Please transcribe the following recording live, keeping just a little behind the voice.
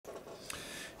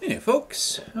Hey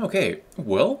folks, okay,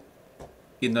 well,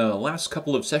 in the last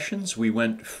couple of sessions we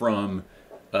went from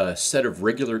a set of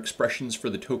regular expressions for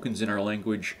the tokens in our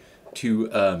language to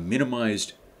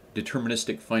minimized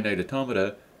deterministic finite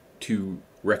automata to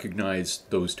recognize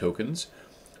those tokens.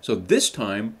 So this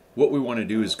time what we want to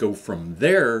do is go from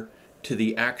there to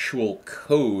the actual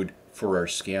code for our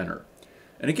scanner.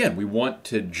 And again, we want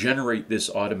to generate this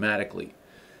automatically.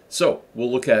 So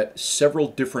we'll look at several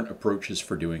different approaches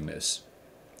for doing this.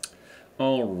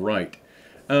 All right.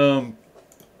 The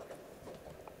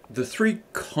three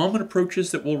common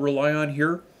approaches that we'll rely on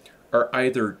here are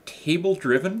either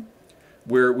table-driven,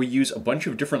 where we use a bunch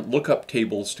of different lookup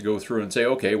tables to go through and say,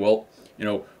 okay, well,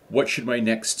 what should my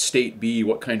next state be?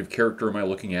 What kind of character am I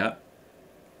looking at?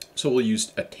 So we'll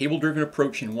use a table-driven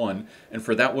approach in one, and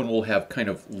for that one we'll have kind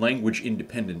of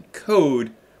language-independent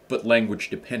code, but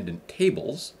language-dependent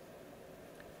tables.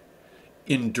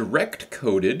 In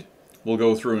direct-coded, we'll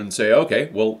go through and say, okay,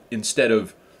 well, instead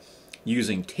of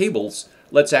using tables,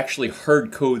 let's actually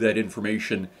hard code that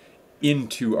information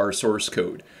into our source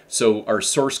code. So our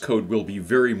source code will be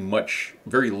very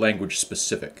language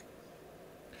specific.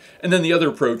 And then the other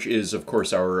approach is, of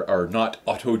course, our not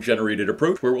auto-generated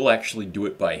approach, where we'll actually do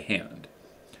it by hand,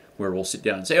 where we'll sit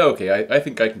down and say, okay, I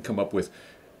think I can come up with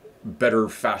better,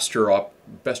 faster, more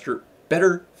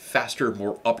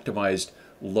optimized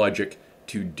logic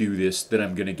to do this than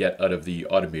I'm going to get out of the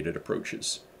automated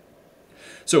approaches.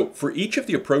 So for each of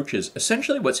the approaches,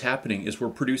 essentially what's happening is we're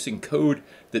producing code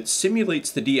that simulates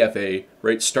the DFA,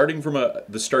 right? Starting from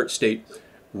the start state,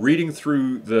 reading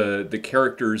through the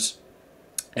characters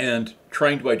and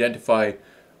trying to identify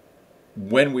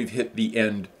when we've hit the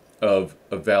end of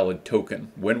a valid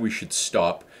token, when we should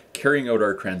stop, carrying out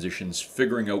our transitions,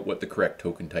 figuring out what the correct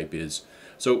token type is.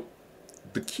 So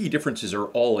the key differences are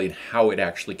all in how it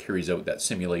actually carries out that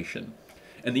simulation.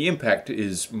 And the impact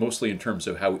is mostly in terms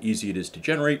of how easy it is to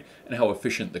generate and how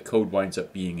efficient the code winds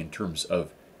up being in terms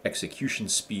of execution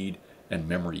speed and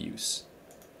memory use.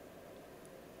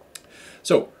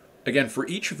 So again, for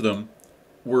each of them,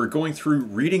 we're going through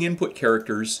reading input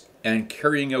characters and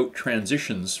carrying out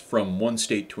transitions from one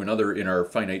state to another in our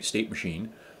finite state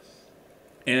machine.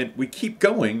 And we keep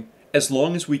going as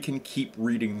long as we can keep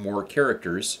reading more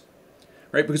characters,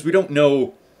 right? Because we don't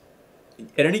know,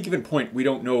 at any given point, we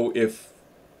don't know if,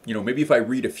 maybe if I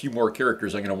read a few more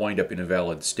characters, I'm going to wind up in a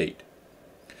valid state.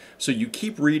 So you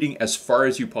keep reading as far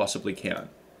as you possibly can.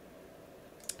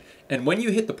 And when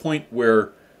you hit the point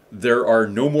where there are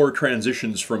no more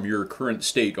transitions from your current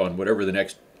state on whatever the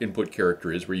next input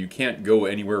character is, where you can't go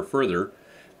anywhere further,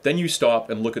 then you stop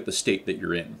and look at the state that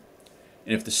you're in.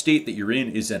 And if the state that you're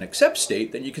in is an accept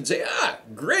state, then you can say,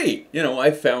 great, I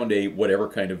found a whatever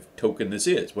kind of token this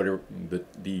is. Whatever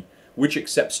which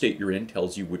accept state you're in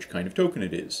tells you which kind of token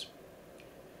it is.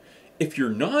 If you're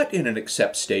not in an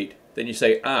accept state, then you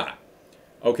say,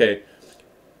 okay,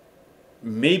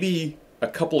 maybe a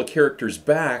couple of characters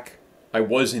back, I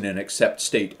was in an accept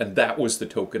state, and that was the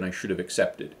token I should have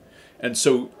accepted. And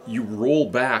so you roll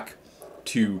back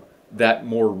to that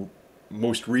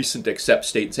most recent accept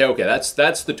state and say, okay,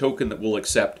 that's the token that we'll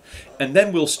accept. And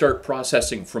then we'll start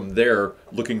processing from there,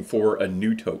 looking for a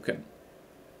new token.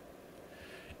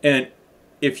 And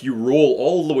if you roll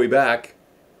all the way back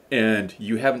and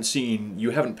you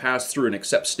haven't passed through an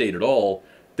accept state at all,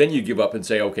 then you give up and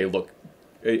say, okay, look,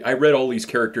 I read all these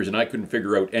characters and I couldn't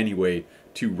figure out any way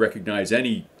to recognize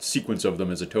any sequence of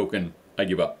them as a token. I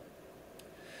give up.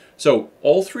 So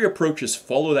all three approaches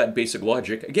follow that basic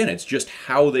logic. Again, it's just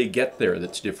how they get there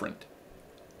that's different.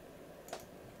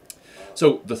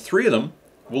 So the three of them,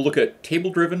 we'll look at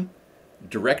table-driven,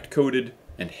 direct-coded,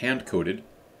 and hand-coded.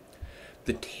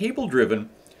 The table-driven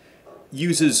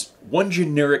uses one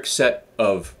generic set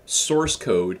of source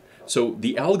code. So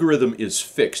the algorithm is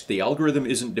fixed. The algorithm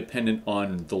isn't dependent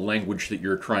on the language that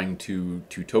you're trying to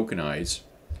tokenize.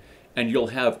 And you'll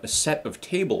have a set of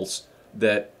tables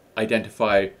that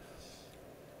identify,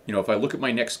 if I look at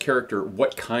my next character,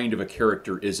 what kind of a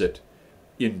character is it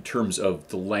in terms of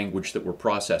the language that we're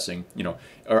processing?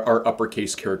 Are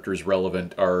uppercase characters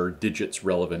relevant? Are digits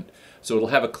relevant? So it'll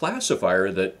have a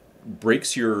classifier that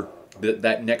breaks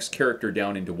that next character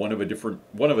down into one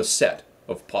of a set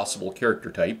of possible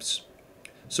character types.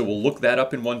 So we'll look that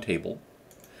up in one table.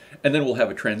 And then we'll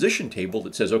have a transition table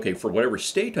that says, okay, for whatever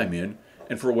state I'm in,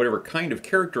 and for whatever kind of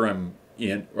character I'm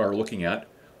in or looking at,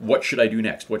 what should I do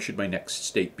next? What should my next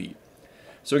state be?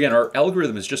 So again, our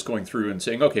algorithm is just going through and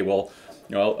saying, okay, well,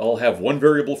 I'll have one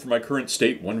variable for my current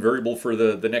state, one variable for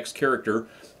the next character,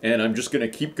 and I'm just going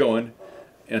to keep going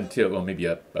until, well, maybe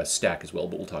a stack as well,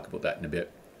 but we'll talk about that in a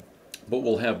bit. But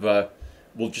we'll have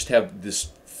we'll just have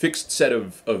this fixed set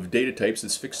of data types,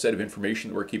 this fixed set of information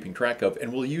that we're keeping track of,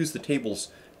 and we'll use the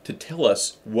tables to tell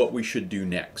us what we should do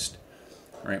next,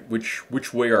 right?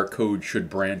 Which way our code should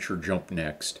branch or jump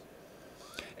next.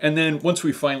 And then once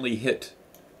we finally hit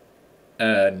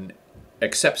an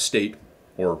accept state,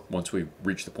 or once we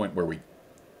reach the point where we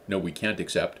know we can't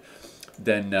accept,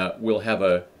 then we'll have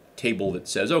a table that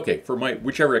says, okay, for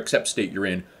whichever accept state you're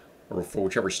in, or for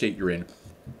whichever state you're in,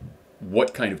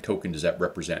 what kind of token does that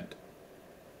represent?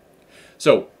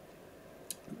 So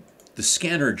the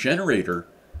scanner generator,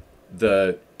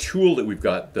 the tool that we've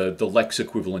got, the Lex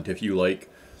equivalent, if you like,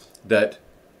 that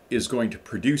is going to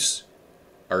produce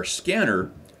our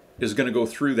scanner, is going to go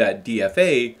through that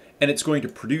DFA, and it's going to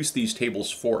produce these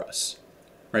tables for us.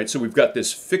 Right? So we've got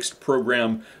this fixed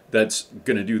program that's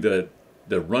going to do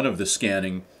the run of the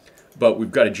scanning, but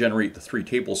we've got to generate the 3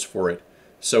 tables for it.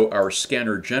 So our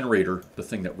scanner generator, the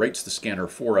thing that writes the scanner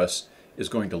for us, is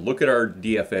going to look at our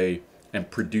DFA and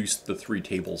produce the 3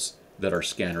 tables that our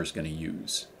scanner is going to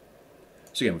use.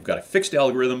 So again, we've got a fixed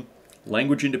algorithm,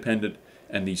 language independent,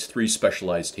 and these 3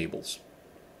 specialized tables.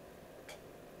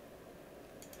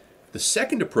 The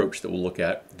second approach that we'll look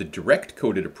at, the direct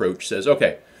coded approach, says,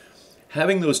 okay,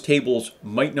 having those tables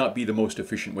might not be the most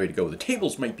efficient way to go. The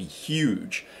tables might be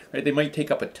huge, right? They might take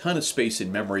up a ton of space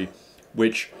in memory,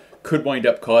 which could wind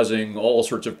up causing all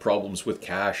sorts of problems with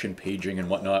cache and paging and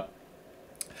whatnot.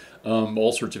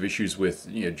 All sorts of issues with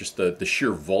just the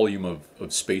sheer volume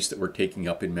of space that we're taking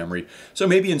up in memory. So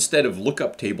maybe instead of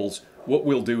lookup tables, what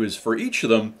we'll do is for each of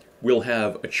them, we'll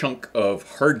have a chunk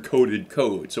of hard-coded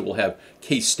code. So we'll have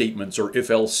case statements or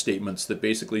if-else statements that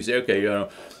basically say, okay,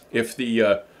 if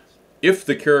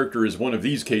the character is one of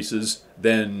these cases,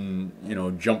 then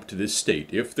jump to this state.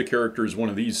 If the character is one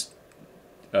of these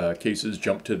cases,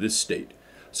 jump to this state.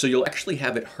 So you'll actually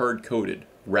have it hard-coded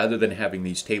rather than having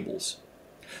these tables.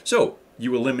 So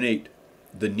you eliminate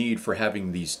the need for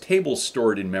having these tables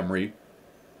stored in memory,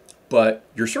 but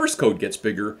your source code gets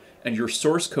bigger, and your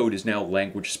source code is now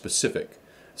language specific.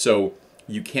 So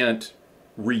you can't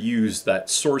reuse that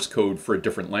source code for a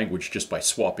different language just by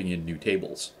swapping in new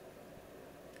tables.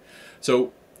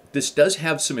 So this does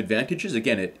have some advantages.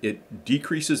 Again, it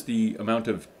decreases the amount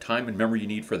of time and memory you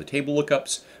need for the table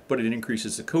lookups, but it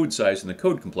increases the code size and the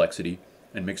code complexity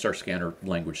and makes our scanner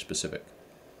language specific.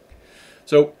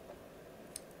 So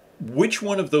which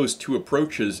one of those 2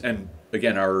 approaches, and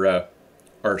again,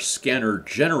 our scanner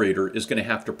generator is going to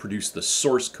have to produce the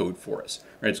source code for us,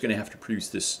 right? It's going to have to produce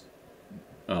this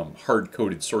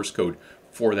hard-coded source code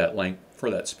for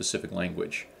that specific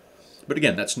language. But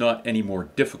again, that's not any more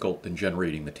difficult than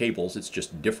generating the tables, it's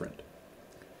just different.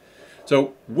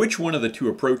 So which one of the 2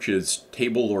 approaches,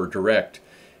 table or direct,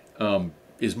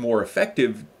 is more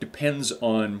effective depends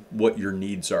on what your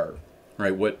needs are,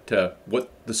 right? What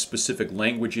the specific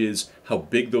language is, how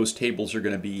big those tables are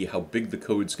going to be, how big the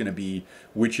code's going to be,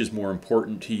 which is more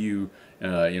important to you,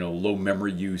 low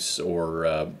memory use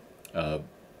or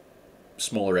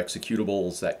smaller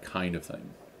executables, that kind of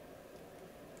thing.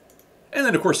 And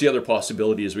then, of course, the other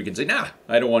possibility is we can say, nah,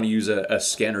 I don't want to use a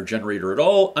scanner generator at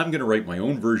all. I'm going to write my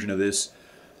own version of this.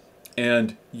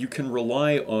 And you can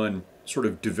rely on sort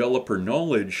of developer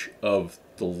knowledge of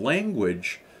the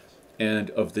language and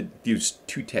of these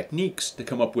 2 techniques to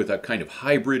come up with a kind of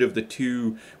hybrid of the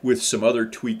 2 with some other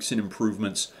tweaks and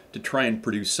improvements to try and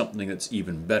produce something that's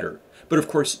even better. But of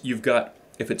course, you've got,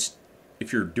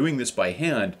 if you're doing this by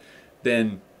hand,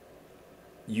 then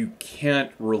you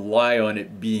can't rely on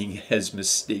it being as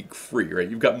mistake-free, right?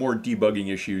 You've got more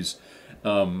debugging issues,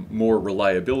 more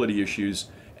reliability issues,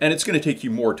 and it's going to take you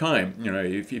more time.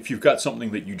 If you've got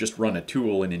something that you just run a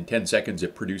tool and in 10 seconds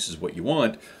it produces what you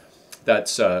want,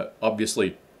 that's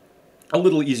obviously a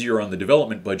little easier on the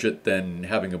development budget than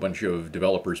having a bunch of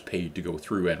developers paid to go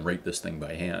through and write this thing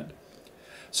by hand.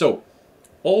 So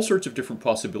all sorts of different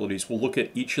possibilities. We'll look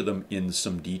at each of them in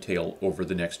some detail over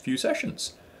the next few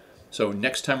sessions. So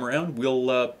next time around,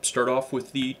 we'll start off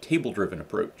with the table-driven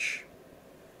approach.